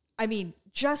mad. I mean,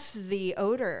 just the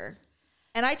odor.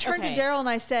 And I turned to Daryl and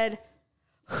I said,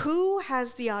 who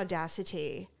has the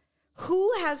audacity?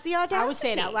 Who has the audacity? I would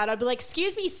say it out loud. I'd be like,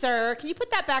 excuse me, sir, can you put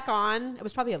that back on? It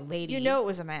was probably a lady. You know it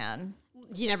was a man.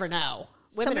 You never know.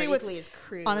 Women are equally as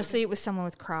crude. Honestly, it was someone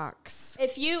with Crocs. There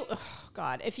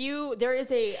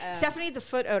is a... Stephanie, the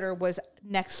foot odor was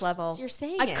next level. You're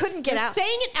saying I couldn't get out.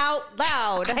 Saying it out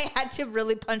loud. I had to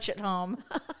really punch it home.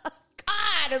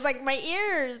 God, it's like my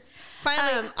ears.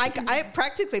 Finally, I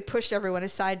practically pushed everyone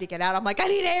aside to get out. I'm like, I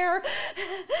need air.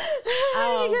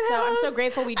 I'm so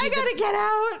grateful we do. I gotta get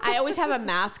out. I always have a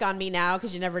mask on me now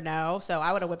because you never know. So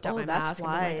I would have whipped out my that's mask.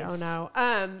 Wise. And like, oh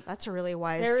no. That's a really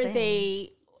wise There thing. is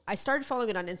I started following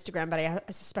it on Instagram, but I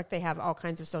suspect they have all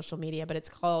kinds of social media, but it's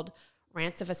called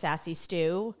Rants of a Sassy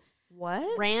Stew.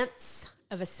 What? Rants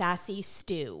of a Sassy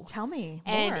Stew. Tell me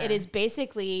more. And it is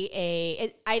basically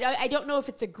I don't know if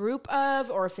it's a group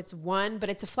of or if it's one, but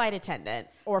it's a flight attendant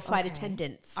or flight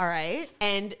attendants. All right.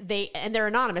 And they're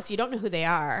anonymous. You don't know who they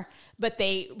are, but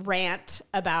they rant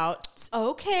about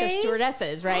the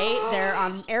stewardesses, right? They're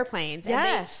on airplanes.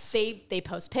 Yes. And they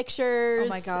post pictures. Oh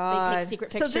my God. They take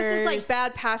secret pictures. So this is like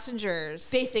Bad Passengers.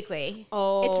 Basically.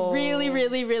 Oh. It's really,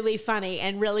 really, really funny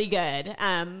and really good.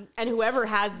 And whoever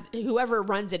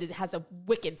runs it has a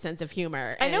wicked sense of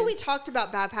humor. I know we talked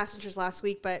about Bad Passengers last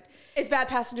week, but is Bad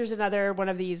Passengers another one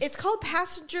of these? It's called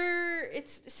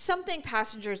it's something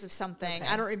Passengers of something.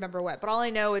 Okay. I don't remember what, but all I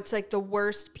know it's like the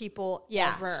worst people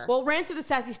ever. Well, Rants of the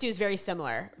Sassy Stew is very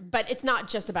similar, but it's not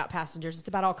just about passengers. It's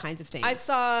about all kinds of things. I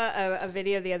saw a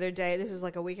video the other day, this was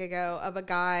like a week ago, of a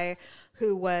guy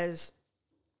who was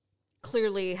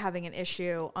clearly having an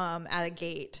issue at a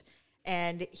gate,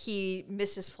 and he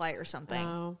missed his flight or something.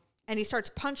 Oh. And he starts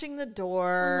punching the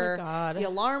door. Oh my God. The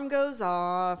alarm goes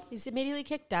off. He's immediately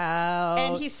kicked out.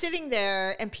 And he's sitting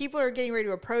there, and people are getting ready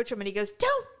to approach him, and he goes,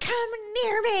 "Don't come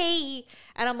near me."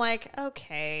 And I'm like,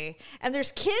 okay. And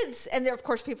there's kids, and there, of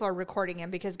course, people are recording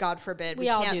him because, God forbid, we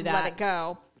all can't do that. let it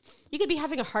go. You could be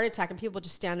having a heart attack, and people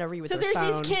just stand over you with So their there's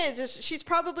phone. these kids. She's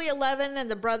probably 11, and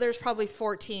the brother's probably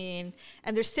 14,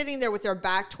 and they're sitting there with their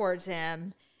back towards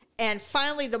him. And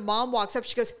finally, the mom walks up.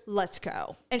 She goes, "Let's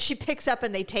go." And she picks up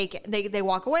and they take it. They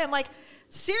walk away. I'm like,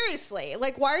 seriously?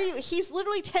 Like, why are you? He's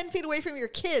literally 10 feet away from your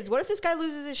kids. What if this guy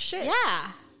loses his shit?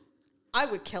 Yeah. I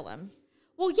would kill him.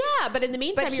 Well, yeah, but in the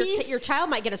meantime, your child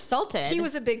might get assaulted. He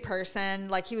was a big person.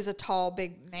 Like, he was a tall,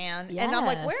 big man. Yes. And I'm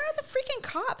like, where are the freaking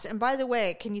cops? And by the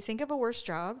way, can you think of a worse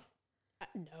job?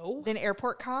 No. Than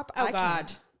airport cop? Oh, God.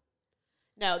 Can't.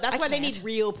 No, that's why they need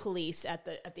real police at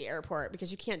the airport,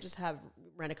 because you can't just have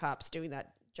rent-a-cops doing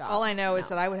that job. All I know is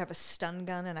that I would have a stun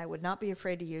gun and I would not be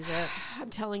afraid to use it. I'm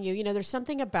telling you, there's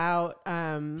something about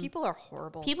people are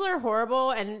horrible. People are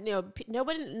horrible, and no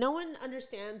one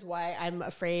understands why I'm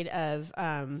afraid of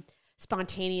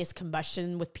spontaneous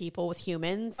combustion with people, with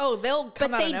humans. Oh, they'll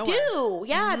come out of nowhere. But they do.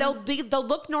 Yeah, they'll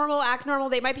look normal, act normal.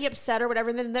 They might be upset or whatever,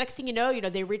 and then the next thing you know,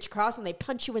 they reach across and they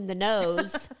punch you in the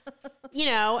nose.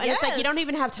 And it's like you don't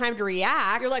even have time to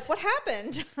react. You're like, what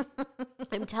happened?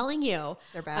 I'm telling you.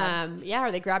 They're bad.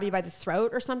 Or they grab you by the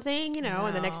throat or something,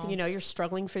 and the next thing you know, you're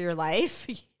struggling for your life.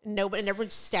 And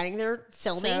everyone's standing there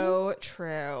filming. So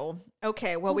true.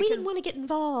 Okay, well, we didn't want to get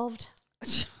involved.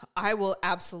 I will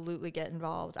absolutely get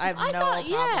involved. I have no problem.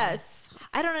 Yes.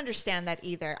 I don't understand that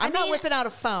either. I'm not whipping out a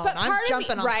phone. But I'm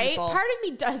jumping on people. Part of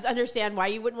me does understand why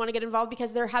you wouldn't want to get involved,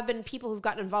 because there have been people who've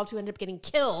gotten involved who end up getting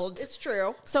killed. It's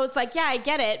true. So it's like, yeah, I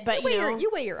get it, but you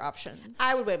weigh your options.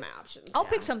 I would weigh my options. I'll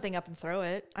pick something up and throw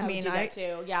it. I mean, would do that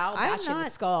too. Yeah, I'll bash you in the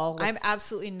skull. I'm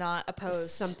absolutely not opposed.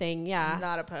 Something, yeah.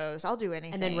 Not opposed. I'll do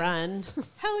anything. And then run.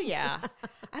 Hell yeah.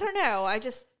 I don't know.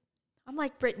 I'm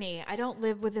like Britney. I don't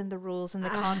live within the rules and the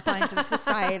confines of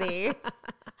society.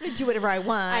 I'm going to do whatever I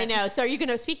want. I know. So are you going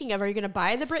to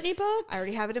buy the Britney book? I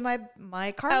already have it in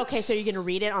my cart. Okay. So you're going to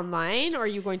read it online, or are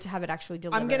you going to have it actually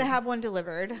delivered? I'm going to have one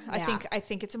delivered. Yeah. I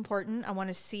think it's important. I want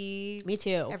to see Me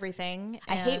too. Everything.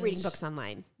 I hate reading books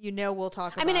online. We'll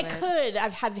talk about it. I mean, I could. I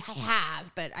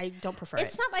have, but I don't prefer it.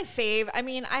 It's not my fave. I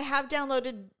mean, I have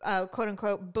downloaded quote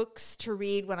unquote books to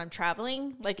read when I'm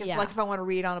traveling. Like if I want to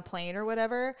read on a plane or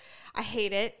whatever. I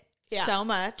hate it so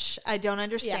much. I don't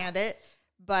understand it.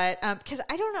 But because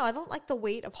I don't know, I don't like the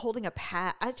weight of holding a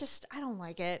pad. I don't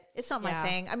like it. It's not my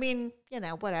thing. I mean,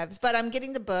 whatever. But I'm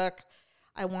getting the book.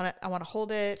 I want to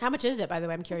hold it. How much is it, by the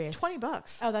way? I'm curious.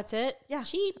 $20. Oh, that's it? Yeah.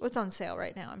 Cheap. It's on sale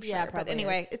right now, I'm sure. Yeah, but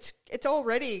anyway, it's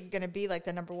already going to be like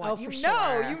the number one. Oh, for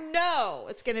sure.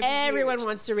 It's going to be Everyone huge.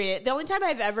 wants to read it. The only time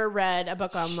I've ever read a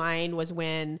book online was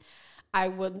when I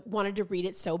wanted to read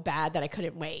it so bad that I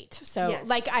couldn't wait. So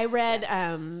I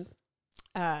read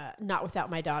Not Without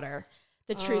My Daughter.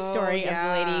 The true story of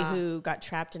the lady who got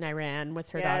trapped in Iran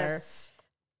with her daughter.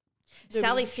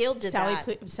 Sally Field did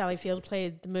that. Sally Field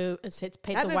played the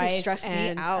That movie wife. stressed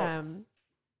me out.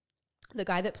 The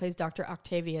guy that plays Dr.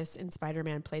 Octavius in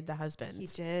Spider-Man played the husband. He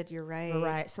did. You're right.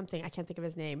 Right. Something. I can't think of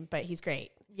his name, but he's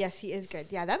great. Yes, he is good.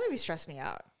 Yeah, that movie stressed me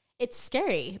out. It's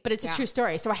scary, but it's a true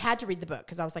story. So I had to read the book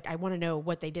because I was like, I want to know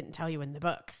what they didn't tell you in the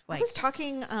book. Like, I was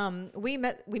talking. We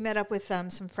met up with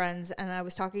some friends, and I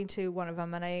was talking to one of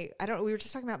them, and we were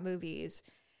just talking about movies,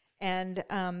 and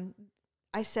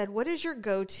I said, "What is your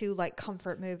go-to like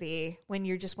comfort movie when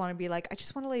you just want to be like, I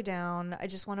just want to lay down, I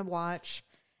just want to watch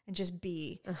and just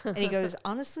be?" And he goes,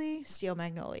 "Honestly, Steel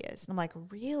Magnolias." And I'm like,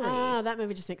 "Really?" Oh, that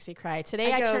movie just makes me cry.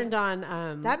 Today I turned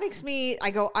on. That makes me.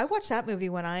 I watch that movie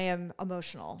when I am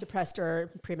emotional, depressed or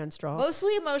premenstrual.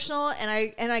 Mostly emotional, and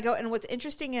I go. And what's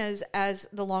interesting is, as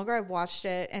the longer I've watched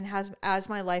it, and as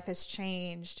my life has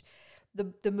changed,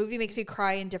 the movie makes me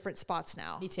cry in different spots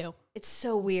now. Me too. It's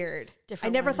so weird. Different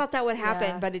I never ones. thought that would happen,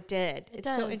 Yeah. but it did. It's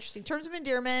so does. interesting. Terms of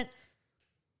Endearment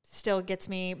still gets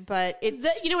me, but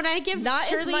when I give not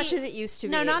Shirley, as much as it used to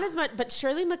be. No, not as much. But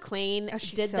Shirley MacLaine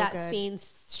did so that good. scene.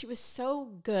 She was so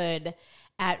good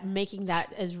at making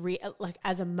that as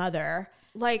as a mother,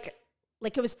 like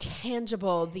it was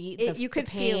tangible. You could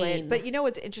feel it. But you know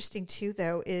what's interesting too,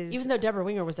 though, is even though Deborah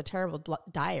Winger was a terrible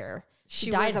dyer, she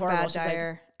died was a horrible. bad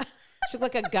dyer. She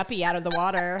looked like a guppy out of the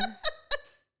water.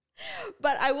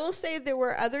 But I will say there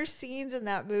were other scenes in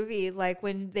that movie, like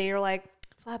when they are like,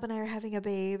 Flab and I are having a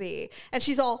baby. And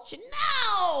she's all, no!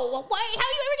 Why? How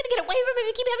are you ever going to get away from him if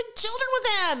you keep having children with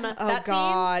him? Oh,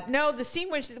 God. No, the scene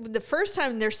when the first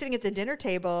time they're sitting at the dinner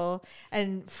table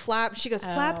and she goes,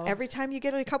 Flap, every time you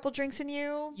get a couple drinks in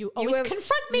you always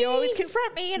confront me. You always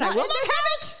confront me, and I will not have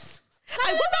it.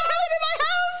 I will not have it in my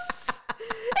house.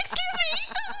 Excuse me.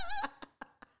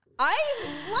 I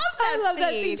love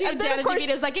that scene too. And then, Janet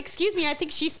DeVito's like, excuse me, I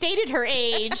think she stated her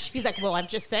age. He's like, well, I'm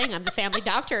just saying I'm the family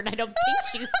doctor, and I don't think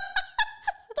she's...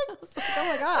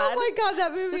 Oh my God,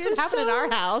 that movie this would happen in our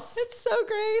house. It's so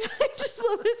great. I just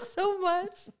love it so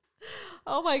much.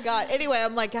 Oh my God. Anyway,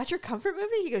 I'm like, that's your comfort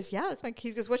movie? He goes, yeah, it's my.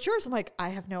 He goes, what's yours? I'm like, I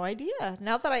have no idea.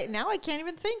 Now I can't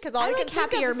even think because all I can think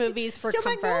happier of is movies for Steel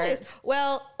comfort. Magnolias.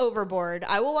 Well, Overboard.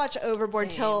 I will watch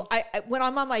Overboard till when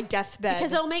I'm on my deathbed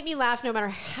because it'll make me laugh no matter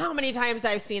how many times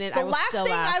I've seen it. The last thing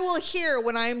I will hear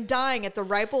when I'm dying at the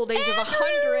ripe old age of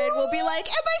 100 will be like,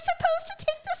 am I supposed to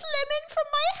take this lemon from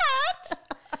my hat?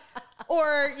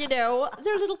 Or,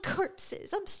 they're little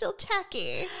corpses. I'm still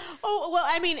tacky. Oh, well,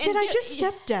 I mean... Did I just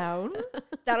step down?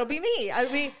 That'll be me.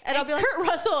 I'll be like... Kurt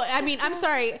Russell, I mean, I'm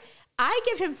sorry. I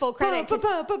give him full credit. He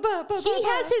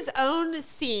has his own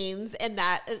scenes in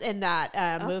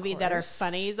that movie that are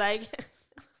funny. He's like...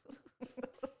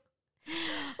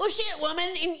 Well, shit, woman.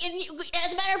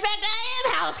 As a matter of fact, I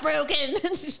am housebroken.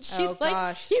 She's like,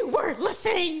 gosh. You weren't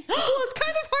listening. Well, it's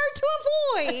kind of hard to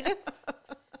avoid.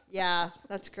 Yeah,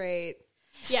 that's great.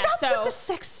 Yeah, Stop with the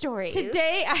sex stories.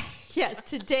 Today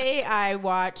I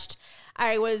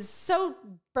was so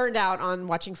burned out on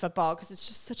watching football because it's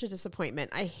just such a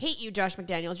disappointment. I hate you, Josh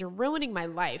McDaniels. You're ruining my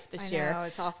life this year. I know,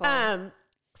 it's awful.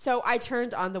 So I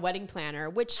turned on The Wedding Planner,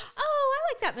 which... Oh,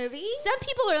 I like that movie. Some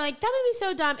people are like, that movie's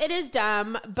so dumb. It is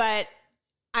dumb, but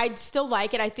I still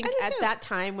like it. I think at that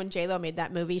time when J-Lo made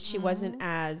that movie, she wasn't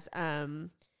as...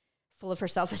 full of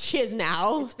herself as she is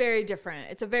now. It's very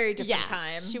different. It's a very different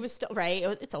time. She was still right.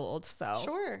 It's old, so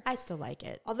sure. I still like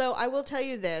it. Although I will tell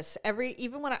you this,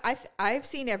 even when I've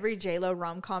seen every J-Lo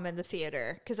rom-com in the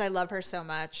theater because I love her so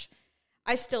much.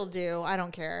 I still do. I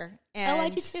don't care. And, I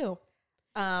do too.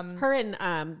 Her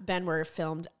and Ben were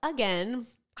filmed again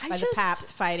by the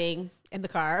Paps fighting in the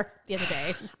car the other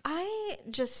day. I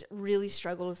just really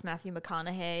struggled with Matthew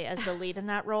McConaughey as the lead in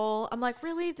that role. I'm like,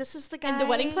 really? This is the guy? In The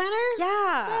Wedding Planner?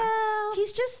 Yeah. Well,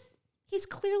 he's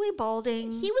clearly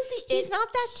balding. He's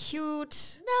not that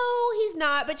cute. No, he's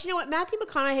not. But you know what? Matthew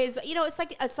McConaughey is,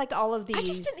 it's like all of these.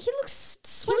 He looks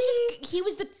sweet.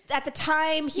 At the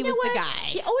time, he was the guy.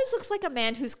 He always looks like a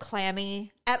man who's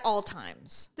clammy at all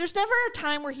times. There's never a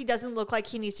time where he doesn't look like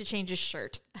he needs to change his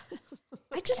shirt.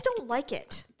 I just don't like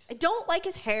it. I don't like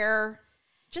his hair.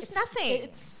 Nothing.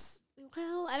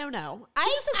 Well, I don't know.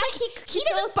 He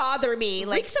doesn't bother me.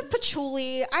 Like reeks of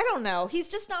patchouli. I don't know. He's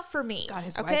just not for me. God,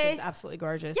 his wife is absolutely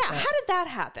gorgeous. Yeah. How did that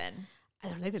happen? I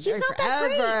don't know. They've been He's married not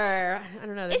forever. that great. I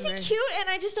don't know. Is he cute? And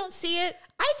I just don't see it.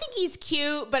 I think he's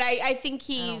cute, but I think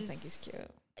he's. I don't think he's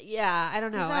cute. Yeah, I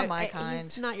don't know. He's not my kind.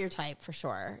 He's not your type for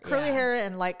sure. Curly hair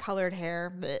and light colored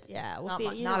hair, but yeah, we'll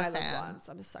see. Not I a fan. love blondes.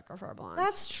 I'm a sucker for a blonde.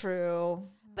 That's true.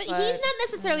 But he's not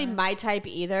necessarily my type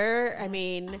either. I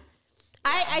mean,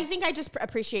 I think I just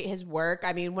appreciate his work.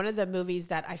 I mean, one of the movies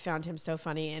that I found him so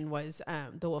funny in was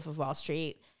The Wolf of Wall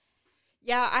Street.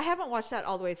 Yeah, I haven't watched that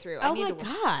all the way through. Oh my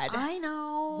God. I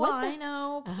know. I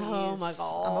know. Please. Oh my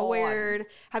God. I'm a weird.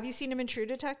 Have you seen him in True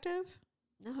Detective?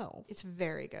 No. It's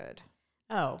very good.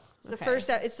 Oh,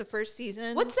 it's the first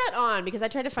season. What's that on? Because I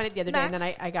tried to find it the other day and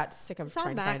then I got sick of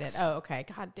trying to find it. Max. Oh, okay.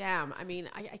 God damn. I mean,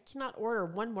 I cannot order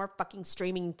one more fucking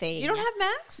streaming thing. You don't have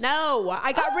Max? No,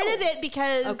 I got rid of it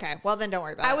because okay. Well, then don't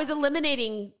worry about it. I was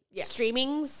eliminating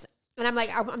streamings and I'm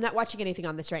like, I'm not watching anything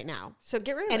on this right now. So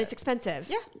get rid of it. And it's expensive.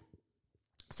 Yeah.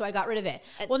 So I got rid of it.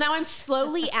 Well, now I'm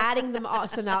slowly adding them all.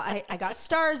 So now I got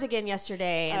Stars again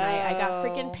yesterday, and I got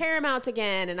freaking Paramount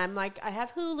again, and I'm like, I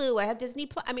have Hulu, I have Disney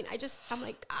Plus. I mean, I'm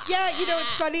like, yeah. You know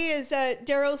what's funny is that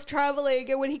Daryl's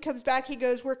traveling, and when he comes back, he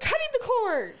goes, "We're cutting the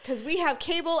cord because we have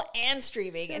cable and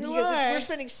streaming." And he goes, "We're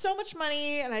spending so much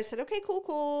money." And I said, "Okay,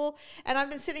 cool." And I've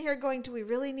been sitting here going, "Do we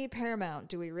really need Paramount?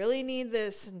 Do we really need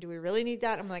this? And do we really need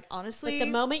that?" I'm like, honestly, but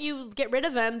the moment you get rid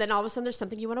of them, then all of a sudden there's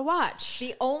something you want to watch.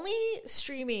 The only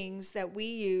streamings that we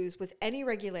use with any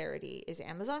regularity is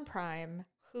Amazon Prime,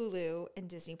 Hulu, and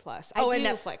Disney Plus. And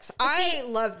Netflix. I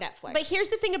love Netflix. But here's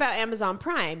the thing about Amazon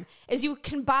Prime is you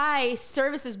can buy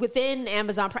services within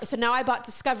Amazon Prime. So now I bought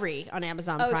Discovery on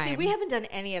Amazon Prime. Oh, see, we haven't done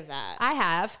any of that. I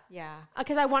have. Yeah.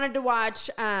 Because I wanted to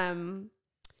watch I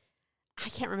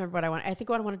can't remember what I wanted. I think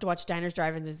I wanted to watch Diners,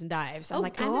 Drive-Ins, and Dives. I'm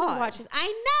like, I'm going to watch this.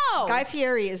 I know. Guy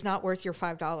Fieri is not worth your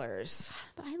 $5.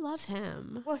 But I love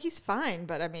him. Well, he's fine,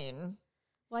 but I mean...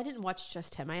 Well, I didn't watch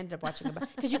just him. I ended up watching about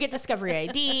because you get Discovery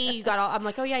ID. You got all. I'm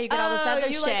like, oh yeah, you get all this other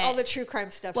you shit. like all the true crime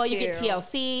stuff. Well, too. you get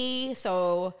TLC,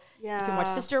 so you can watch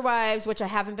Sister Wives, which I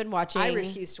haven't been watching. I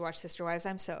refuse to watch Sister Wives.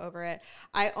 I'm so over it.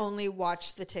 I only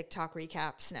watch the TikTok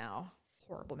recaps now.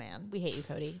 Horrible, man. We hate you,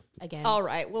 Cody. Again. All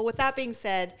right. Well, with that being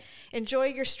said, enjoy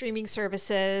your streaming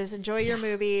services. Enjoy your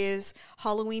movies.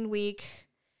 Halloween week.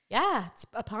 Yeah, it's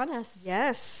upon us.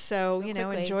 Yes. So,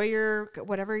 quickly. enjoy your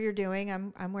whatever you're doing.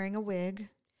 I'm wearing a wig.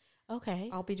 Okay.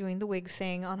 I'll be doing the wig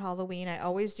thing on Halloween. I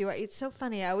always do. It's so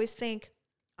funny. I always think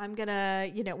I'm going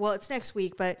to, well, it's next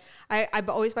week, but I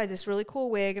always buy this really cool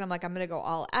wig and I'm like, I'm going to go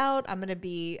all out. I'm going to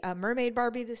be a mermaid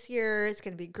Barbie this year. It's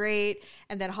going to be great.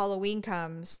 And then Halloween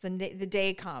comes, the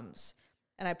day comes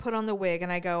and I put on the wig and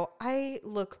I go, I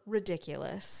look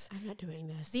ridiculous. I'm not doing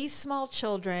this. These small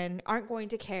children aren't going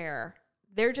to care.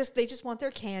 They just want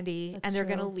their candy. That's and they're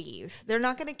true. going to leave. They're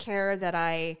not going to care that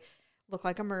I look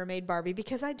like a mermaid Barbie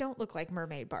because I don't look like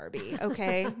mermaid Barbie.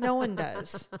 Okay. No one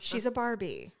does. She's a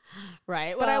Barbie.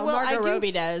 Right. But Well, Margot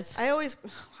Robbie does.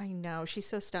 I know she's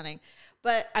so stunning,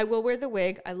 but I will wear the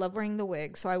wig. I love wearing the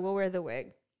wig. So I will wear the wig.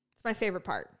 It's my favorite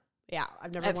part. Yeah.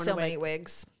 I've never I have worn so a wig. many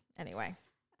wigs. Anyway,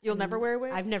 you'll never wear a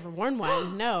wig? I've never worn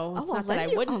one. No. It's not that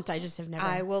I wouldn't. I just have never.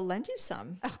 I will lend you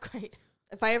some. Oh, great.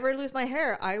 If I ever lose my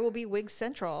hair, I will be wig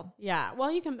central. Yeah.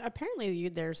 Well, you can, apparently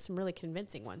there's some really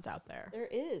convincing ones out there. There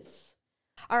is.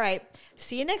 All right.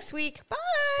 See you next week. Bye.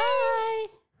 Bye.